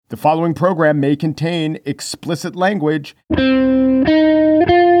The following program may contain explicit language. It's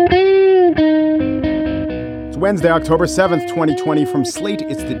Wednesday, October 7th, 2020. From Slate,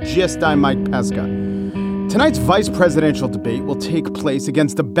 it's The Gist. I'm Mike Pesca. Tonight's vice presidential debate will take place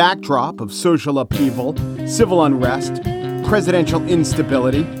against a backdrop of social upheaval, civil unrest, presidential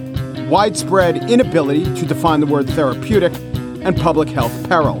instability, widespread inability to define the word therapeutic, and public health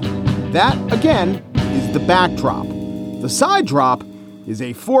peril. That, again, is the backdrop. The side drop is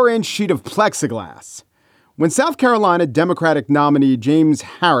a 4-inch sheet of plexiglass. When South Carolina Democratic nominee James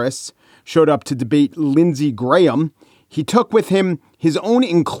Harris showed up to debate Lindsey Graham, he took with him his own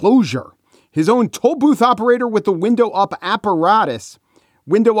enclosure, his own toll booth operator with the window-up apparatus,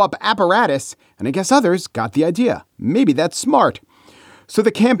 and I guess others got the idea. Maybe that's smart. So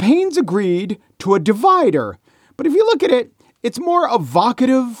the campaigns agreed to a divider. But if you look at it, it's more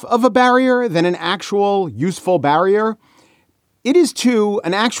evocative of a barrier than an actual useful barrier. It is to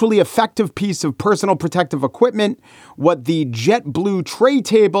an actually effective piece of personal protective equipment what the JetBlue tray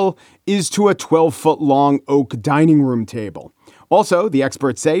table is to a 12-foot-long oak dining room table. Also, the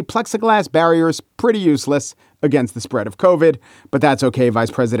experts say plexiglass barriers pretty useless against the spread of COVID, but that's okay.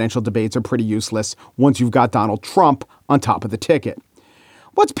 Vice presidential debates are pretty useless once you've got Donald Trump on top of the ticket.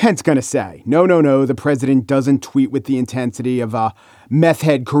 What's Pence going to say? No, the president doesn't tweet with the intensity of a meth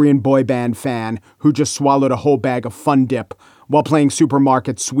head Korean boy band fan who just swallowed a whole bag of Fun Dip while playing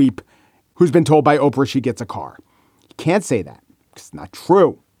supermarket sweep, who's been told by Oprah she gets a car. You can't say that. It's not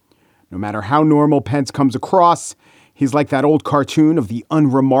true. No matter how normal Pence comes across, he's like that old cartoon of the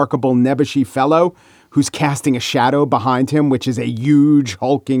unremarkable nebbishy fellow who's casting a shadow behind him, which is a huge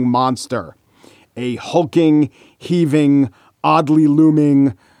hulking monster. A hulking, heaving, oddly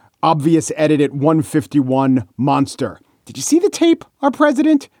looming, obvious edit at 151 monster. Did you see the tape our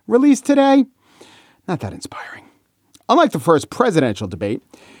president released today? Not that inspiring. Unlike the first presidential debate,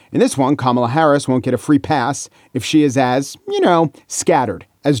 in this one, Kamala Harris won't get a free pass if she is as, scattered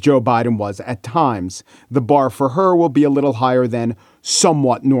as Joe Biden was at times. The bar for her will be a little higher than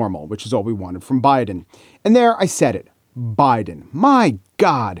somewhat normal, which is all we wanted from Biden. And there I said it. Biden. My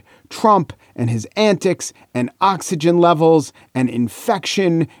God, Trump and his antics and oxygen levels and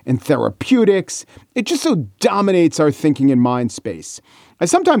infection and therapeutics. It just so dominates our thinking and mind space. I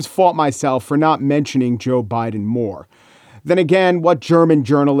sometimes fault myself for not mentioning Joe Biden more. Then again, what German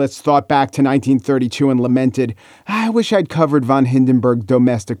journalists thought back to 1932 and lamented, I wish I'd covered von Hindenburg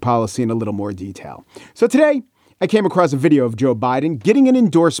domestic policy in a little more detail. So today, I came across a video of Joe Biden getting an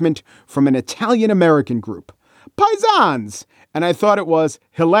endorsement from an Italian-American group, Paisans, and I thought it was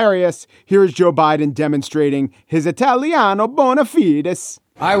hilarious. Here's Joe Biden demonstrating his Italiano bona fides.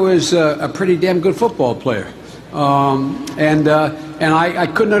 I was a pretty damn good football player. And I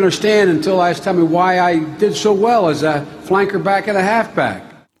couldn't understand until last time why I did so well as a flanker back and a halfback.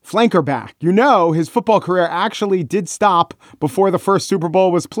 Flanker back. His football career actually did stop before the first Super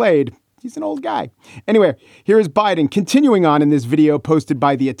Bowl was played. He's an old guy. Anyway, here is Biden continuing on in this video posted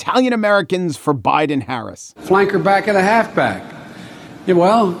by the Italian Americans for Biden Harris. Flanker back and a halfback. Yeah,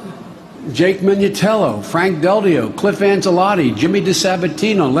 well, Jake Minutello, Frank Del Dio, Cliff Ancelotti, Jimmy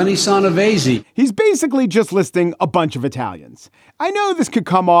DiSabatino, Lenny Sanavesi. He's basically just listing a bunch of Italians. I know this could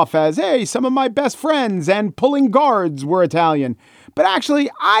come off as, hey, some of my best friends and pulling guards were Italian. But actually,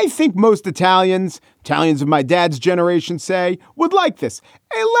 I think most Italians of my dad's generation say, would like this.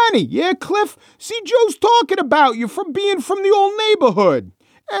 Hey, Lenny, yeah, Cliff, see, Joe's talking about you from being from the old neighborhood.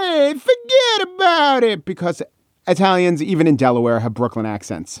 Hey, forget about it. Because Italians, even in Delaware, have Brooklyn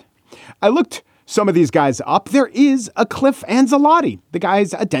accents. I looked some of these guys up. There is a Cliff Ancelotti. The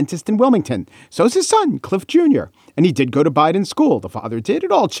guy's a dentist in Wilmington. So's his son, Cliff Jr. And he did go to Biden's school. The father did.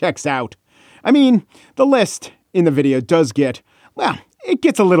 It all checks out. I mean, the list in the video does get, it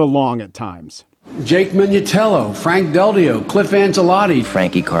gets a little long at times. Jake Minutello, Frank Del Dio, Cliff Ancelotti,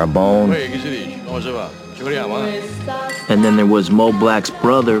 Frankie Carbone. And then there was Mo Black's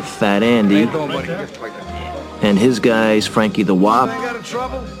brother, Fat Andy. And his guys, Frankie the Wop,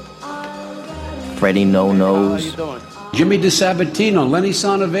 Freddie No Nose, Jimmy DiSabatino, Lenny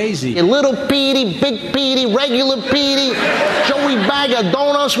Sanavesi. And Little Petey, Big Petey, Regular Petey, Joey Bag of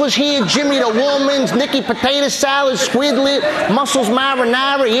Donuts was here, Jimmy the Woman's, Nicky Potato Salad, Squidlet, Muscles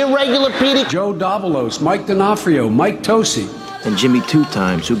Marinara, Irregular Petey, Joe Davalos, Mike D'Onofrio, Mike Tosi. And Jimmy Two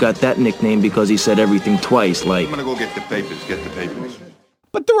Times, who got that nickname because he said everything twice, like, I'm gonna go get the papers.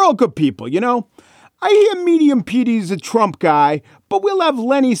 But they're all good people, I hear Medium Petey's a Trump guy, but we'll have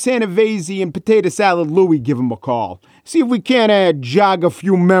Lenny Sanavesi and Potato Salad Louie give him a call. See if we can't jog a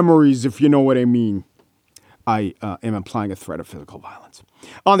few memories, if you know what I mean. I am implying a threat of physical violence.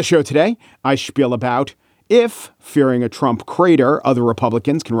 On the show today, I spiel about if, fearing a Trump crater, other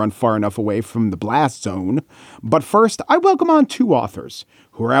Republicans can run far enough away from the blast zone. But first, I welcome on two authors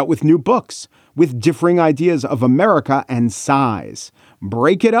who are out with new books with differing ideas of America and size.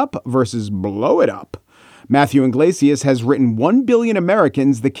 Break It Up versus Blow It Up. Matthew Yglesias has written 1 Billion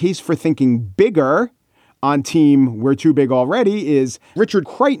Americans, The Case for Thinking Bigger. On team We're Too Big Already is Richard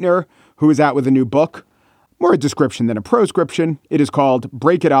Kreitner, who is out with a new book. More a description than a proscription. It is called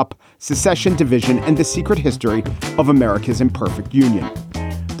Break It Up, Secession, Division, and the Secret History of America's Imperfect Union.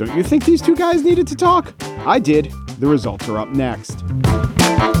 Don't you think these two guys needed to talk? I did. The results are up next.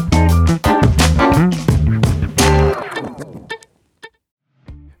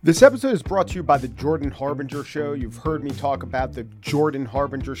 This episode is brought to you by the Jordan Harbinger Show. You've heard me talk about the Jordan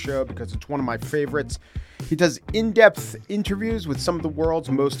Harbinger Show because it's one of my favorites. He does in-depth interviews with some of the world's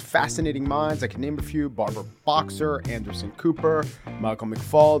most fascinating minds. I can name a few: Barbara Boxer, Anderson Cooper, Michael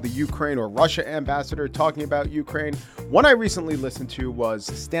McFaul, the Ukraine or Russia ambassador talking about Ukraine. One I recently listened to was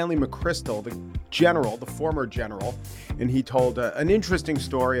Stanley McChrystal, the general, the former general, and he told an interesting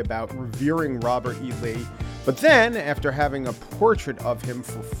story about revering Robert E. Lee. But then, after having a portrait of him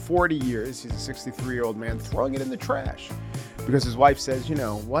for 40 years, he's a 63-year-old man, throwing it in the trash. Because his wife says, you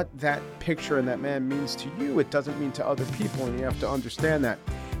know, what that picture and that man means to you, it doesn't mean to other people, and you have to understand that.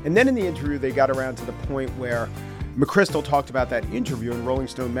 And then in the interview, they got around to the point where McChrystal talked about that interview in Rolling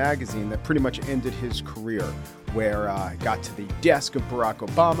Stone magazine that pretty much ended his career, where it got to the desk of Barack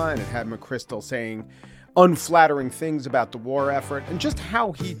Obama, and it had McChrystal saying unflattering things about the war effort, and just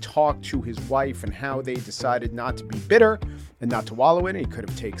how he talked to his wife and how they decided not to be bitter and not to wallow in it. He could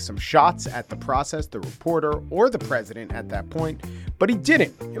have taken some shots at the process, the reporter, or the president at that point, but he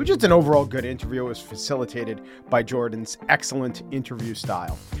didn't. It was just an overall good interview. It was facilitated by Jordan's excellent interview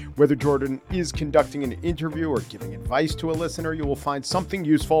style. Whether Jordan is conducting an interview or giving advice to a listener, you will find something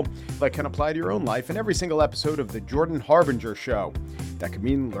useful that can apply to your own life in every single episode of The Jordan Harbinger Show. That could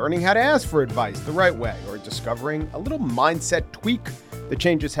mean learning how to ask for advice the right way, or discovering a little mindset tweak that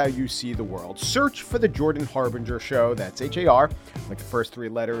changes how you see the world. Search for The Jordan Harbinger Show. That's H-A-R, like the first three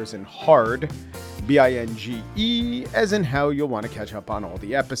letters, and hard, B-I-N-G-E, as in how you'll want to catch up on all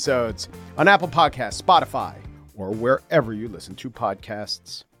the episodes on Apple Podcasts, Spotify, or wherever you listen to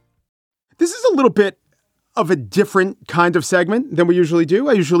podcasts. This is a little bit of a different kind of segment than we usually do.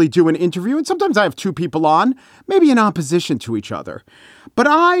 I usually do an interview, and sometimes I have two people on, maybe in opposition to each other. But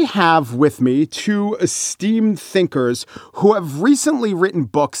I have with me two esteemed thinkers who have recently written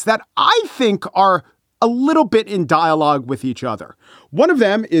books that I think are a little bit in dialogue with each other. One of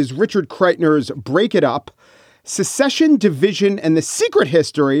them is Richard Kreitner's Break It Up, Secession, Division, and the Secret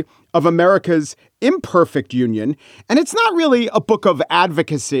History of America's Imperfect Union. And it's not really a book of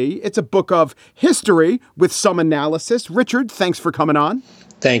advocacy. It's a book of history with some analysis. Richard, thanks for coming on.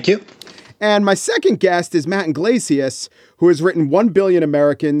 Thank you. And my second guest is Matt Yglesias, who has written 1 Billion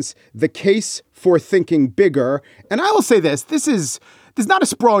Americans, The Case for Thinking Bigger. And I will say this is not a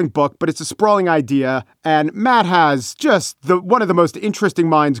sprawling book, but it's a sprawling idea. And Matt has just one of the most interesting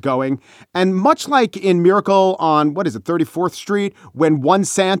minds going. And much like in Miracle on, 34th Street, when one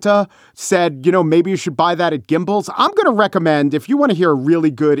Santa said, you know, maybe you should buy that at Gimbel's, I'm going to recommend, if you want to hear a really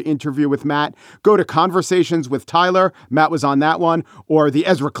good interview with Matt, go to Conversations with Tyler. Matt was on that one. Or the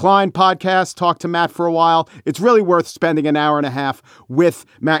Ezra Klein podcast, talk to Matt for a while. It's really worth spending an hour and a half with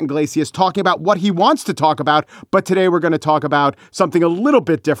Matt Yglesias talking about what he wants to talk about. But today we're going to talk about something a little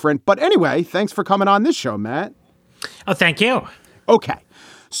bit different. But anyway, thanks for coming on this show, Matt. Oh, thank you. Okay.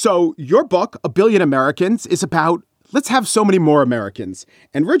 So your book, 1 Billion Americans, is about let's have so many more Americans.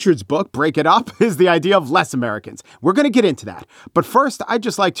 And Richard's book, Break It Up, is the idea of less Americans. We're going to get into that. But first, I'd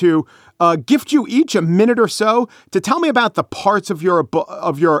just like to gift you each a minute or so to tell me about the parts of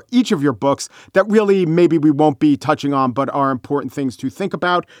each of your books that really maybe we won't be touching on, but are important things to think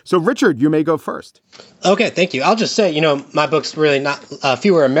about. So, Richard, you may go first. Okay, thank you. I'll just say, my book's really not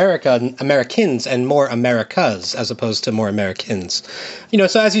fewer Americans and more Americas as opposed to more Americans.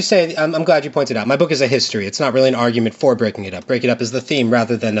 So as you say, I'm glad you pointed out, my book is a history. It's not really an argument for breaking it up. Break it up is the theme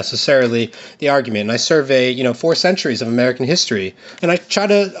rather than necessarily the argument. And I survey, 4 centuries of American history. And I try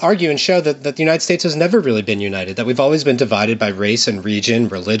to argue and show that the United States has never really been united, that we've always been divided by race and region,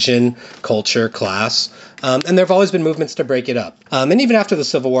 religion, culture, class. And there have always been movements to break it up. And even after the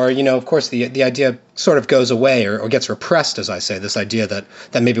Civil War, of course, the idea sort of goes away or gets repressed, as I say, this idea that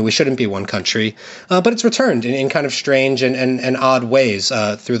maybe we shouldn't be one country. But it's returned in kind of strange and odd ways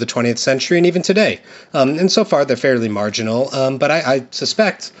through the 20th century and even today. And so far, they're fairly marginal. But I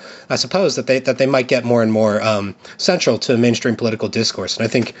suppose that they might get more and more central to mainstream political discourse. And I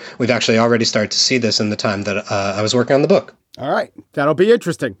think we've actually already started to see this in the time that I was working on the book. All right. That'll be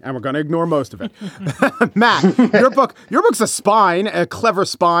interesting. And we're going to ignore most of it. Matt, your book's a spine, a clever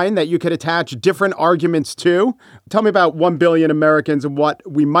spine that you could attach different arguments to. Tell me about 1 billion Americans and what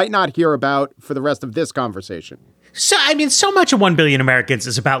we might not hear about for the rest of this conversation. So, I mean, so much of 1 billion Americans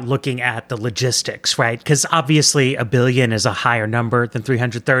is about looking at the logistics, right? Because obviously a billion is a higher number than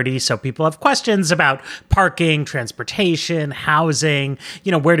 330. So people have questions about parking, transportation, housing,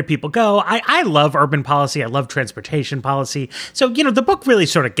 where do people go? I love urban policy. I love transportation policy. So, the book really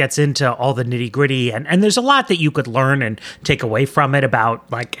sort of gets into all the nitty gritty. And there's a lot that you could learn and take away from it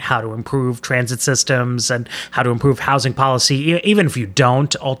about like how to improve transit systems and how to improve housing policy, even if you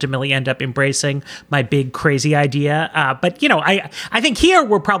don't ultimately end up embracing my big crazy idea. But, I think here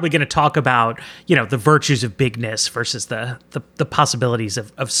we're probably going to talk about, the virtues of bigness versus the possibilities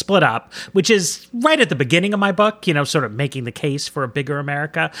of split up, which is right at the beginning of my book, sort of making the case for a bigger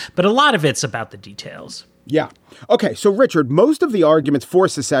America. But a lot of it's about the details. Yeah. Okay, so Richard, most of the arguments for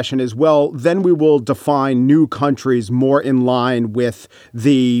secession is, well, then we will define new countries more in line with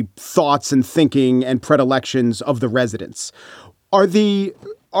the thoughts and thinking and predilections of the residents. Are the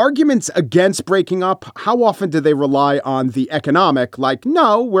arguments against breaking up, how often do they rely on the economic, like,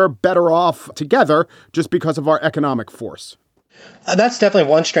 no, we're better off together just because of our economic force? That's definitely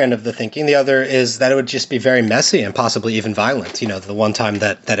one strand of the thinking. The other is that it would just be very messy and possibly even violent. The one time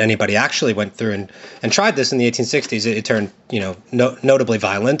that anybody actually went through and tried this in the 1860s, it turned, notably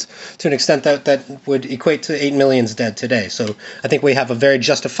violent to an extent that would equate to 8 million dead today. So I think we have a very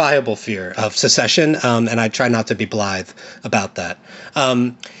justifiable fear of secession, and I try not to be blithe about that.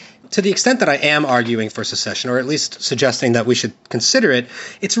 To the extent that I am arguing for secession, or at least suggesting that we should consider it,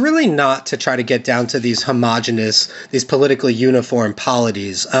 it's really not to try to get down to these homogenous, these politically uniform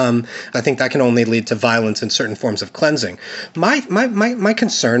polities. I think that can only lead to violence and certain forms of cleansing. My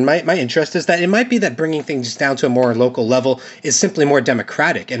concern, my interest is that it might be that bringing things down to a more local level is simply more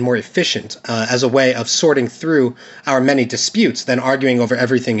democratic and more efficient as a way of sorting through our many disputes than arguing over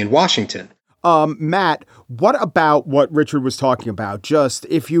everything in Washington. Matt, what about what Richard was talking about? Just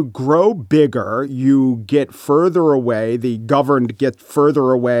if you grow bigger, you get further away, the governed get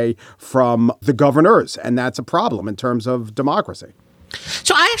further away from the governors, and that's a problem in terms of democracy.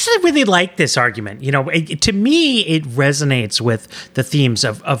 So I actually really like this argument. To me, it resonates with the themes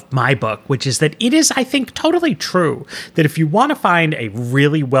of my book, which is that it is, I think, totally true that if you want to find a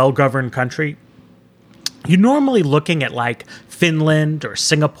really well-governed country, you're normally looking at like Finland or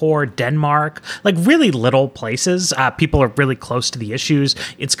Singapore, Denmark, like really little places. People are really close to the issues.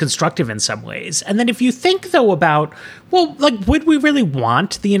 It's constructive in some ways. And then if you think, though, about, well, like, would we really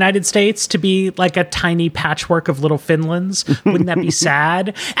want the United States to be like a tiny patchwork of little Finlands? Wouldn't that be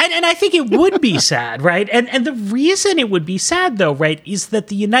sad? And I think it would be sad, right? And the reason it would be sad, though, right, is that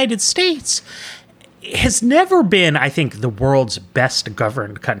the United States has never been, I think, the world's best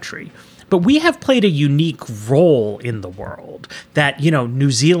governed country. But we have played a unique role in the world that,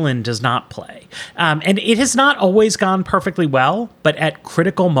 New Zealand does not play. And it has not always gone perfectly well, but at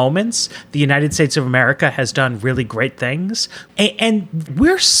critical moments, the United States of America has done really great things. And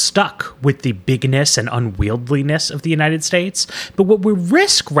we're stuck with the bigness and unwieldliness of the United States. But what we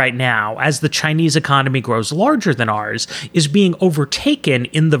risk right now, as the Chinese economy grows larger than ours, is being overtaken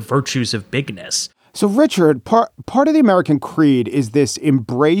in the virtues of bigness. So, Richard, part of the American creed is this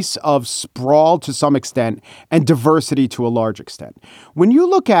embrace of sprawl to some extent and diversity to a large extent. When you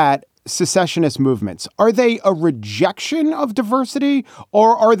look at secessionist movements, are they a rejection of diversity,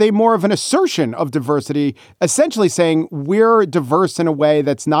 or are they more of an assertion of diversity, essentially saying we're diverse in a way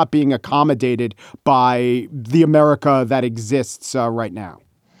that's not being accommodated by the America that exists right now?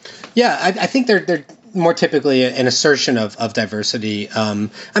 Yeah, I think they're more typically an assertion of diversity.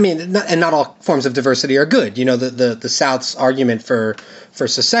 Not all forms of diversity are good. The South's argument for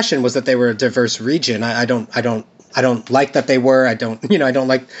secession was that they were a diverse region. I don't like that they were. I don't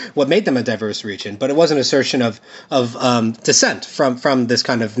like what made them a diverse region. But it was an assertion of dissent from this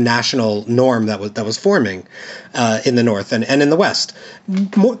kind of national norm that was forming in the North and in the West.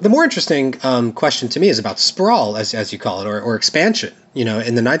 The more interesting question to me is about sprawl, as you call it, or expansion.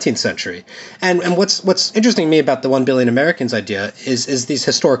 In the 19th century, and what's interesting to me about the 1 billion Americans idea is these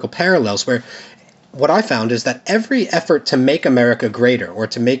historical parallels where. What I found is that every effort to make America greater or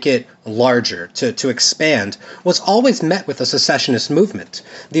to make it larger, to expand, was always met with a secessionist movement.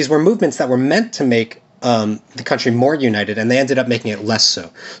 These were movements that were meant to make the country more united, and they ended up making it less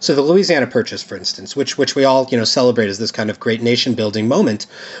so. So the Louisiana Purchase, for instance, which we all celebrate as this kind of great nation building moment,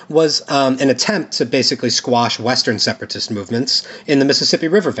 was an attempt to basically squash Western separatist movements in the Mississippi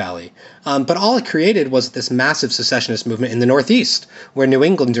River Valley. But all it created was this massive secessionist movement in the Northeast, where New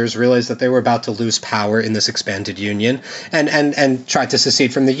Englanders realized that they were about to lose power in this expanded union and tried to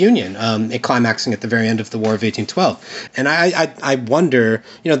secede from the Union, it climaxing at the very end of the War of 1812. And I wonder,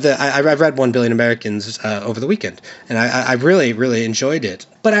 I read 1 Billion Americans over the weekend, and I really, really enjoyed it.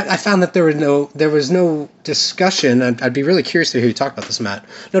 But I found that there was no discussion. I'd be really curious to hear you talk about this, Matt.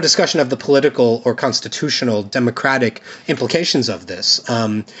 No discussion of the political or constitutional democratic implications of this.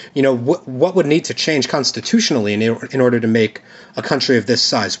 What would need to change constitutionally in order to make a country of this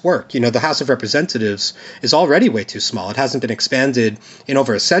size work? The House of Representatives is already way too small. It hasn't been expanded in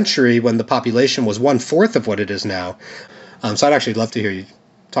over a century when the population was 1/4 of what it is now. So I'd actually love to hear you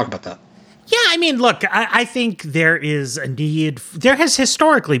talk about that. Yeah, I mean, look, I think there is a need. There has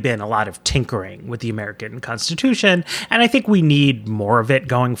historically been a lot of tinkering with the American Constitution, and I think we need more of it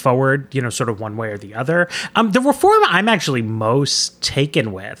going forward, sort of one way or the other. The reform I'm actually most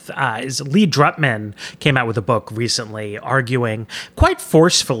taken with is Lee Drutman came out with a book recently arguing quite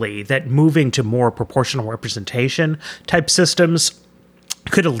forcefully that moving to more proportional representation type systems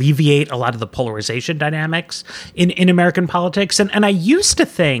could alleviate a lot of the polarization dynamics in American politics. And I used to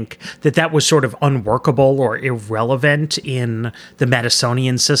think that was sort of unworkable or irrelevant in the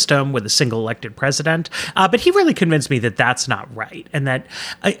Madisonian system with a single elected president. But he really convinced me that that's not right. And that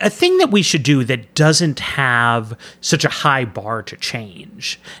a thing that we should do that doesn't have such a high bar to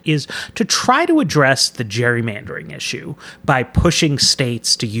change is to try to address the gerrymandering issue by pushing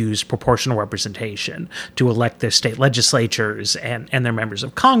states to use proportional representation to elect their state legislatures and their members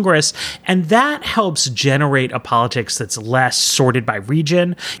of Congress, and that helps generate a politics that's less sorted by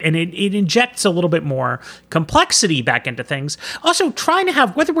region, and it injects a little bit more complexity back into things. Also, trying to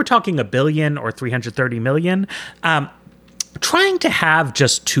have, whether we're talking $1 billion or 330 million, trying to have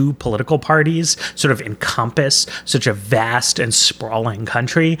just two political parties sort of encompass such a vast and sprawling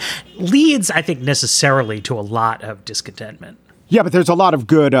country leads, I think, necessarily to a lot of discontentment. Yeah, but there's a lot of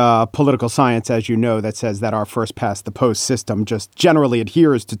good political science, as you know, that says that our first past the post system just generally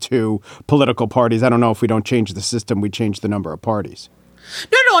adheres to two political parties. I don't know if we don't change the system, we change the number of parties.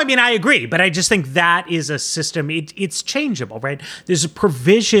 No, I mean, I agree, but I just think that is a system, it's changeable, right? There's a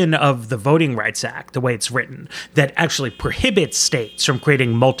provision of the Voting Rights Act, the way it's written, that actually prohibits states from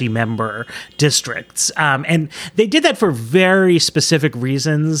creating multi-member districts. And they did that for very specific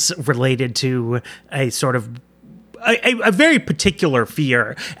reasons related to a sort of a very particular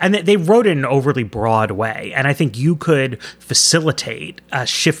fear, and they wrote it in an overly broad way. And I think you could facilitate a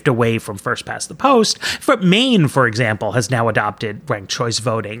shift away from first past the post. Maine, for example, has now adopted ranked choice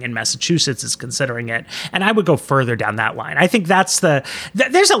voting, and Massachusetts is considering it. And I would go further down that line. I think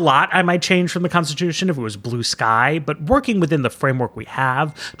there's a lot I might change from the Constitution if it was blue sky, but working within the framework we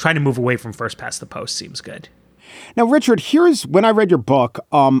have, trying to move away from first past the post seems good. Now, Richard, when I read your book,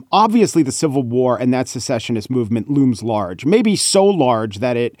 obviously the Civil War and that secessionist movement looms large, maybe so large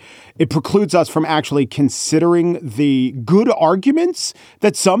that it precludes us from actually considering the good arguments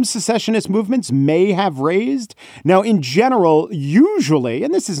that some secessionist movements may have raised. Now, in general, usually,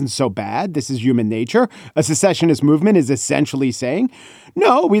 and this isn't so bad, this is human nature, a secessionist movement is essentially saying,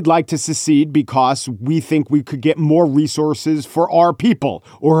 no, we'd like to secede because we think we could get more resources for our people,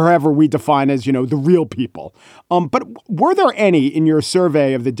 or however we define as, the real people. But were there any in your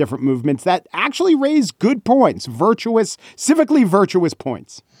survey of the different movements that actually raised good points, civically virtuous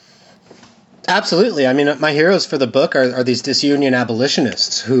points? Absolutely. I mean, my heroes for the book are these disunion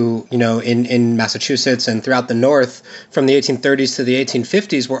abolitionists who, in Massachusetts and throughout the North from the 1830s to the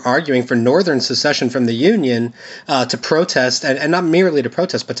 1850s were arguing for Northern secession from the Union to protest, and not merely to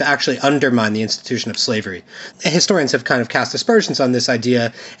protest, but to actually undermine the institution of slavery. Historians have kind of cast aspersions on this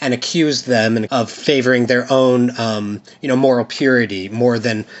idea and accused them of favoring their own, moral purity more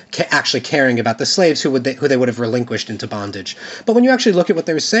than actually caring about the slaves who they would have relinquished into bondage. But when you actually look at what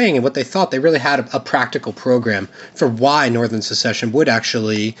they were saying and what they thought, they really had a practical program for why Northern secession would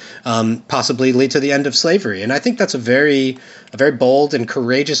actually possibly lead to the end of slavery. And I think that's a very bold and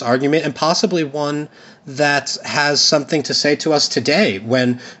courageous argument, and possibly one that has something to say to us today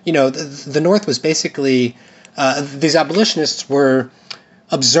when, the North was basically, these abolitionists were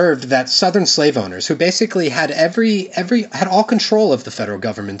observed that Southern slave owners, who basically had had all control of the federal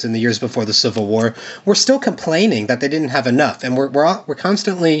government in the years before the Civil War, were still complaining that they didn't have enough, and we're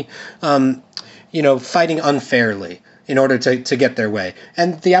constantly, fighting unfairly. in order to get their way.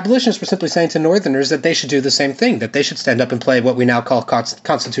 And the abolitionists were simply saying to Northerners that they should do the same thing, that they should stand up and play what we now call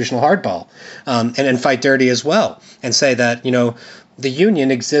constitutional hardball, and fight dirty as well, and say that, the Union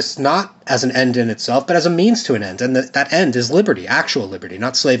exists not as an end in itself, but as a means to an end. And that end is liberty, actual liberty,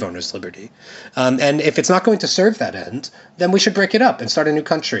 not slave owners' liberty. And if it's not going to serve that end, then we should break it up and start a new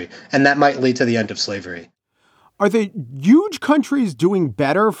country. And that might lead to the end of slavery. Are the huge countries doing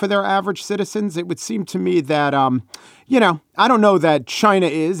better for their average citizens? It would seem to me that, I don't know that China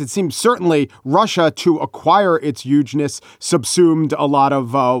is. It seems certainly Russia, to acquire its hugeness, subsumed a lot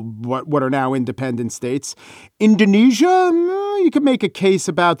of what are now independent states. Indonesia, you could make a case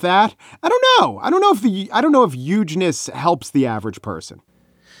about that. I don't know. I don't know if hugeness helps the average person.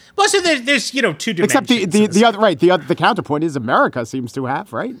 Well, so there's two dimensions. Except the other, right? The counterpoint is America seems to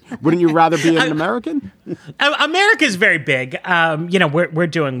have, right? Wouldn't you rather be an American? America's very big. We're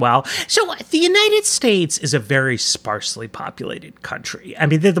doing well. So the United States is a very sparsely populated country. I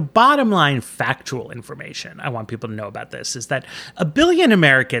mean, the bottom line factual information I want people to know about this is that 1 billion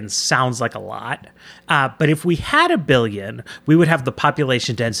Americans sounds like a lot, but if we had 1 billion, we would have the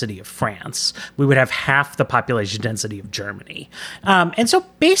population density of France. We would have half the population density of Germany, and so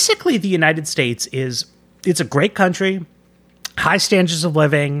basically, the United States it's a great country, high standards of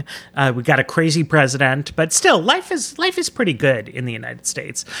living. We've got a crazy president, but still, life is pretty good in the United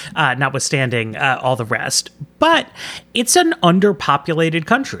States, notwithstanding all the rest. But it's an underpopulated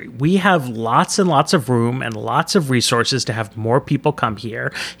country. We have lots and lots of room and lots of resources to have more people come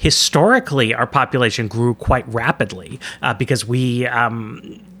here. Historically, our population grew quite rapidly because we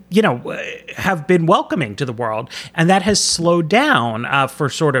have been welcoming to the world. And that has slowed down for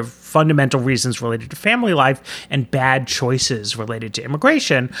sort of fundamental reasons related to family life and bad choices related to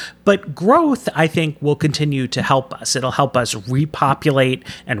immigration. But growth, I think, will continue to help us. It'll help us repopulate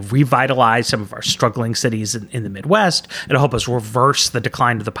and revitalize some of our struggling cities in the Midwest. It'll help us reverse the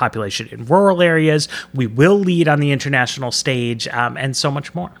decline of the population in rural areas. We will lead on the international stage, and so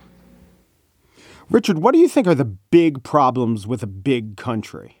much more. Richard, what do you think are the big problems with a big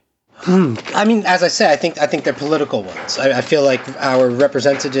country? I mean, as I say, I think they're political ones. I feel like our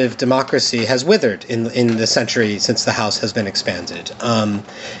representative democracy has withered in the century since the House has been expanded, and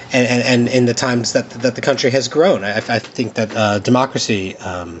in the times that the country has grown. I think that democracy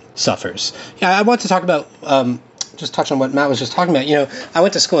suffers. Yeah, I want to talk about. Just touch on what Matt was just talking about. I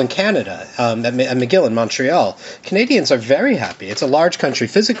went to school in Canada, at McGill in Montreal. Canadians are very happy. It's a large country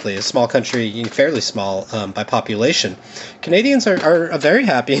physically, a small country, fairly small by population. Canadians are very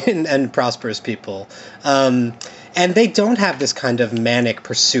happy and prosperous people. And they don't have this kind of manic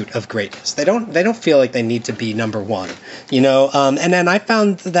pursuit of greatness. They don't feel like they need to be number one, And then I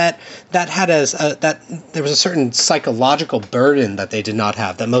found that had that there was a certain psychological burden that they did not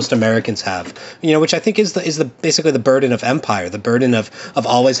have, that most Americans have, which I think is basically the burden of empire, the burden of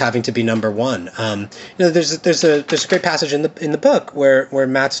always having to be number one. There's a great passage in the book where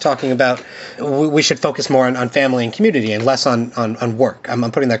Matt's talking about we should focus more on family and community and less on work. I'm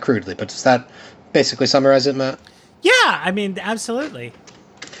putting that crudely, but does that basically summarize it, Matt? Yeah, I mean, absolutely.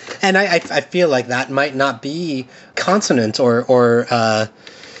 And I feel like that might not be consonant or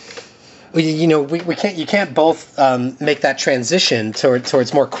you can't both make that transition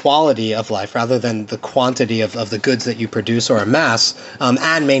towards more quality of life rather than the quantity of the goods that you produce or amass,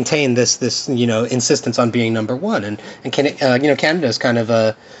 and maintain this insistence on being number one. And Canada is kind of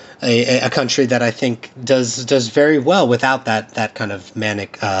a country that I think does very well without that kind of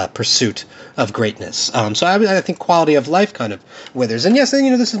manic pursuit of greatness. So I think quality of life kind of withers. And yes,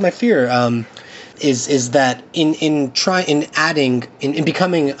 this is my fear. Is that in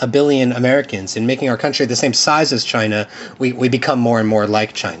becoming 1 billion Americans, in making our country the same size as China, we become more and more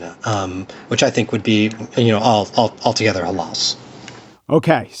like China, which I think would be altogether a loss.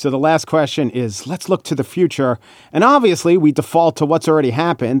 Okay, so the last question is, let's look to the future. And obviously, we default to what's already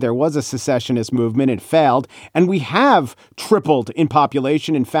happened. There was a secessionist movement. It failed. And we have tripled in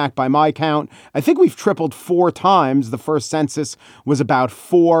population. In fact, by my count, I think we've tripled 4 times. The first census was about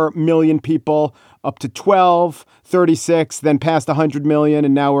 4 million people, up to 12, 36, then past 100 million,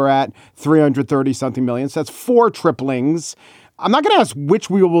 and now we're at 330-something million. So that's 4 triplings. I'm not going to ask which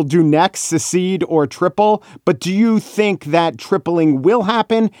we will do next, secede or triple, but do you think that tripling will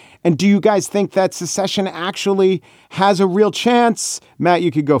happen? And do you guys think that secession actually has a real chance? Matt, you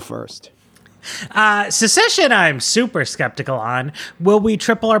could go first. Secession, I'm super skeptical on. Will we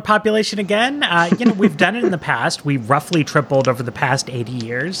triple our population again? We've done it in the past. We roughly tripled over the past 80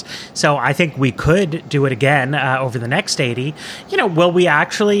 years. So I think we could do it again over the next 80. Will we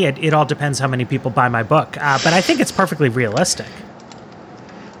actually? It all depends how many people buy my book. But I think it's perfectly realistic.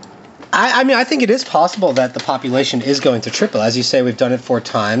 I mean, I think it is possible that the population is going to triple. As you say, we've done it 4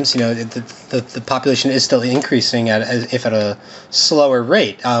 times. You know, the population is still increasing if at a slower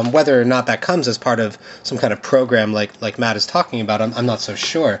rate. Whether or not that comes as part of some kind of program like Matt is talking about, I'm not so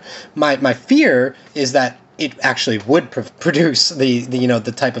sure. My fear is that it actually would produce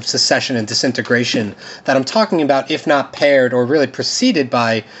the type of secession and disintegration that I'm talking about, if not paired or really preceded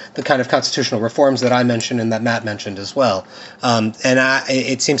by the kind of constitutional reforms that I mentioned and that Matt mentioned as well.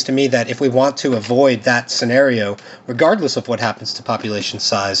 It seems to me that if we want to avoid that scenario, regardless of what happens to population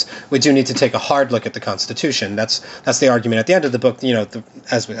size, we do need to take a hard look at the Constitution. That's the argument at the end of the book. You know,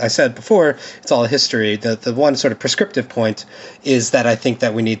 as I said before, it's all history. The one sort of prescriptive point is that I think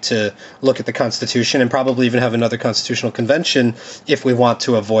that we need to look at the Constitution and probably even have another constitutional convention if we want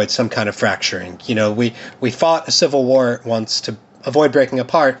to avoid some kind of fracturing. You know, we fought a civil war once to avoid breaking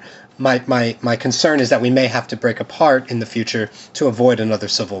apart. My concern is that we may have to break apart in the future to avoid another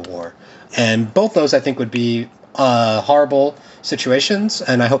civil war. And both those, I think, would be horrible situations,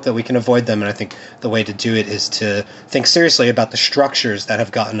 and I hope that we can avoid them. And I think the way to do it is to think seriously about the structures that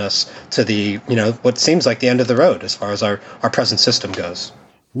have gotten us to what seems like the end of the road as far as our present system goes.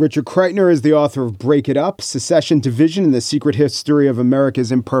 Richard Kreitner is the author of Break It Up, Secession, Division, and the Secret History of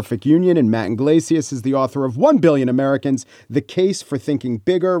America's Imperfect Union. And Matt Yglesias is the author of 1 Billion Americans, The Case for Thinking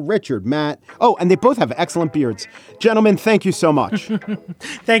Bigger. Richard, Matt. Oh, and they both have excellent beards. Gentlemen, thank you so much.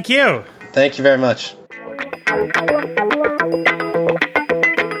 Thank you. Thank you very much.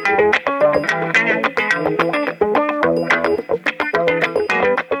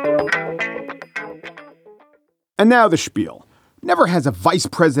 And now the spiel. Never has a vice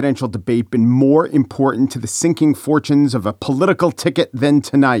presidential debate been more important to the sinking fortunes of a political ticket than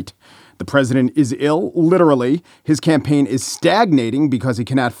tonight. The president is ill, literally. His campaign is stagnating because he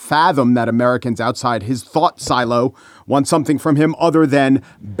cannot fathom that Americans outside his thought silo want something from him other than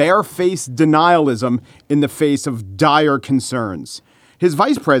barefaced denialism in the face of dire concerns. His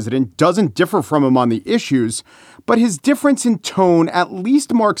vice president doesn't differ from him on the issues, but his difference in tone at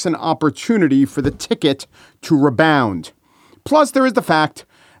least marks an opportunity for the ticket to rebound. Plus, there is the fact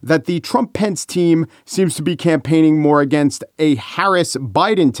that the Trump-Pence team seems to be campaigning more against a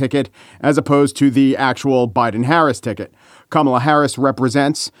Harris-Biden ticket as opposed to the actual Biden-Harris ticket. Kamala Harris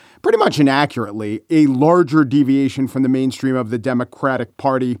represents, pretty much inaccurately, a larger deviation from the mainstream of the Democratic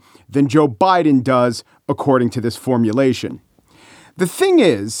Party than Joe Biden does, according to this formulation. The thing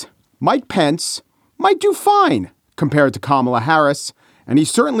is, Mike Pence might do fine compared to Kamala Harris, and he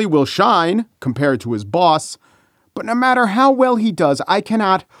certainly will shine compared to his boss. But no matter how well he does, I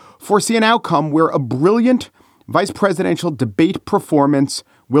cannot foresee an outcome where a brilliant vice presidential debate performance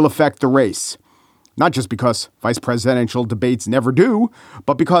will affect the race. Not just because vice presidential debates never do,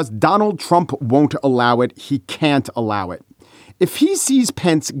 but because Donald Trump won't allow it. He can't allow it. If he sees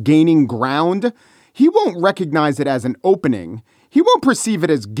Pence gaining ground, he won't recognize it as an opening. He won't perceive it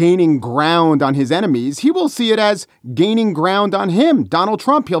as gaining ground on his enemies. He will see it as gaining ground on him, Donald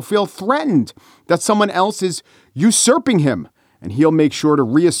Trump. He'll feel threatened that someone else is usurping him, and he'll make sure to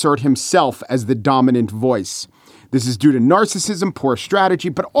reassert himself as the dominant voice. This is due to narcissism, poor strategy,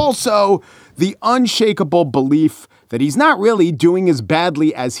 but also the unshakable belief that he's not really doing as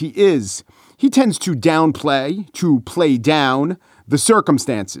badly as he is. He tends to downplay, to play down the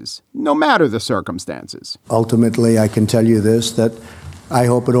circumstances, no matter the circumstances. Ultimately, I can tell you this, that I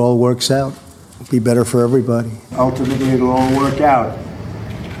hope it all works out. It'll be better for everybody. Ultimately, it'll all work out.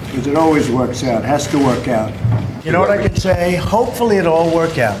 Because it always works out, has to work out. You know what I can say? Hopefully it'll all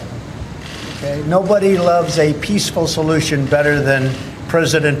work out. Okay? Nobody loves a peaceful solution better than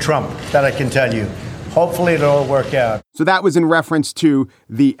President Trump, that I can tell you. Hopefully it'll all work out. So that was in reference to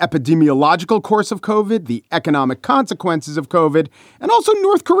the epidemiological course of COVID, the economic consequences of COVID, and also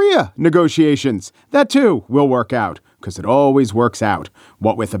North Korea negotiations. That too will work out, because it always works out,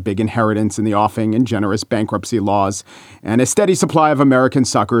 what with a big inheritance in the offing and generous bankruptcy laws, and a steady supply of American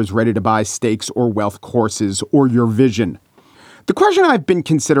suckers ready to buy steaks or wealth courses or your vision. The question I've been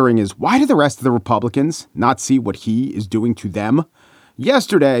considering is, why do the rest of the Republicans not see what he is doing to them?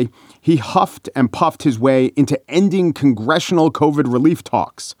 Yesterday, he huffed and puffed his way into ending congressional COVID relief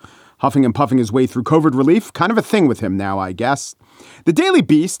talks. Huffing and puffing his way through COVID relief, kind of a thing with him now, I guess. The Daily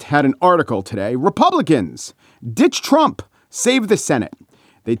Beast had an article today, Republicans ditch Trump, save the Senate.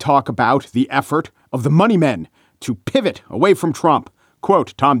 They talk about the effort of the money men to pivot away from Trump.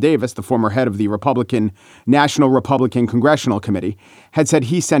 Quote, Tom Davis, the former head of the National Republican Congressional Committee, had said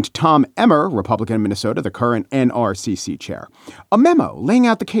he sent Tom Emmer, Republican of Minnesota, the current NRCC chair, a memo laying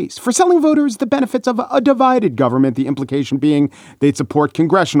out the case for selling voters the benefits of a divided government, the implication being they'd support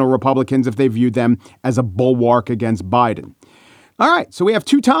congressional Republicans if they viewed them as a bulwark against Biden. All right, so we have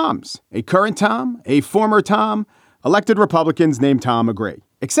two Toms, a current Tom, a former Tom. Elected Republicans named Tom agree,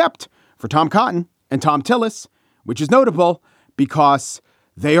 except for Tom Cotton and Tom Tillis, which is notable because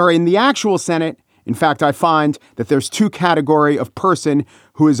they are in the actual Senate. In fact, I find that there's two categories of person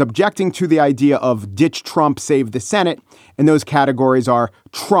who is objecting to the idea of ditch Trump, save the Senate. And those categories are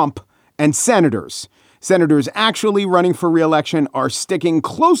Trump and senators. Senators actually running for re-election are sticking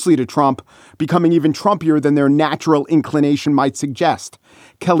closely to Trump, becoming even Trumpier than their natural inclination might suggest.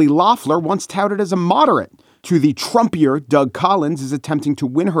 Kelly Loeffler, once touted as a moderate to the Trumpier Doug Collins, is attempting to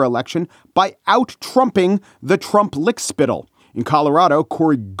win her election by out-Trumping the Trump lickspittle. In Colorado,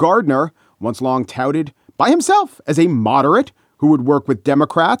 Cory Gardner, once long touted by himself as a moderate who would work with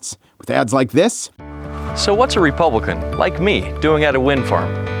Democrats with ads like this. So what's a Republican, like me, doing at a wind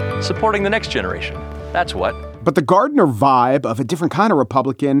farm? Supporting the next generation. That's what. But the Gardner vibe of a different kind of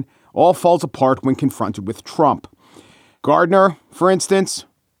Republican all falls apart when confronted with Trump. Gardner, for instance,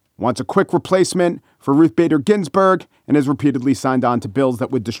 wants a quick replacement for Ruth Bader Ginsburg and has repeatedly signed on to bills that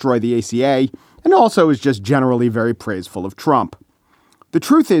would destroy the ACA, and also is just generally very praiseful of Trump. The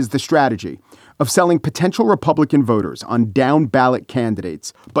truth is the strategy of selling potential Republican voters on down-ballot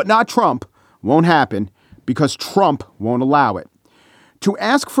candidates, but not Trump, won't happen because Trump won't allow it. To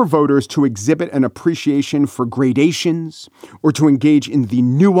ask for voters to exhibit an appreciation for gradations or to engage in the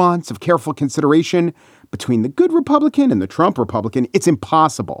nuance of careful consideration between the good Republican and the Trump Republican, it's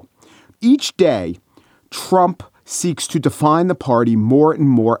impossible. Each day, Trump seeks to define the party more and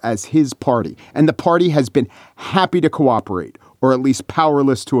more as his party, and the party has been happy to cooperate, or at least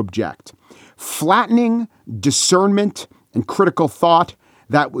powerless to object. Flattening discernment and critical thought,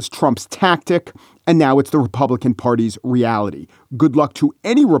 that was Trump's tactic, and now it's the Republican Party's reality. Good luck to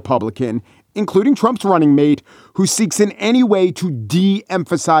any Republican, including Trump's running mate, who seeks in any way to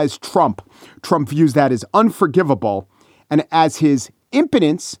de-emphasize Trump. Trump views that as unforgivable, and as his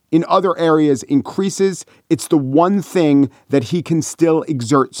impotence in other areas increases, it's the one thing that he can still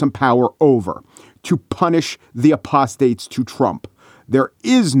exert some power over, to punish the apostates to Trump. There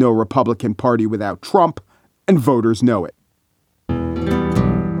is no Republican Party without Trump, and voters know it.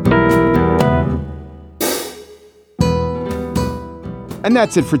 And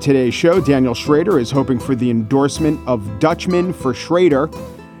that's it for today's show. Daniel Schrader is hoping for the endorsement of Dutchman for Schrader.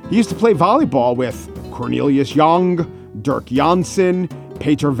 He used to play volleyball with Cornelius Young, Dirk Janssen,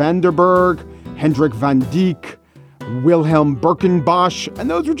 Peter Vanderberg, Hendrik van Dijk, Wilhelm Birkenbosch, and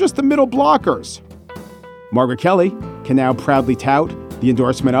those were just the middle blockers. Margaret Kelly can now proudly tout the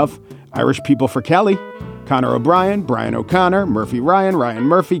endorsement of Irish People for Kelly, Conor O'Brien, Brian O'Connor, Murphy Ryan, Ryan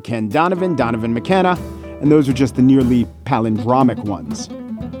Murphy, Ken Donovan, Donovan McKenna, and those are just the nearly palindromic ones.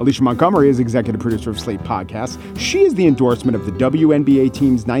 Alicia Montgomery is executive producer of Slate Podcasts. She is the endorsement of the WNBA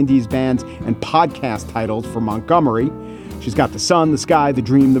team's 90s bands and podcast titles for Montgomery. She's got The Sun, The Sky, The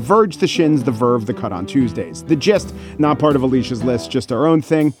Dream, The Verge, The Shins, The Verve, The Cut on Tuesdays. The Gist, not part of Alicia's list, just our own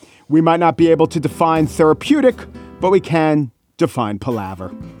thing. We might not be able to define therapeutic, but we can define palaver.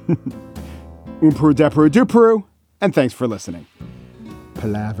 Umperu, deperu, duperu, and thanks for listening.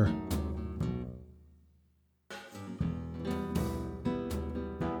 Palaver.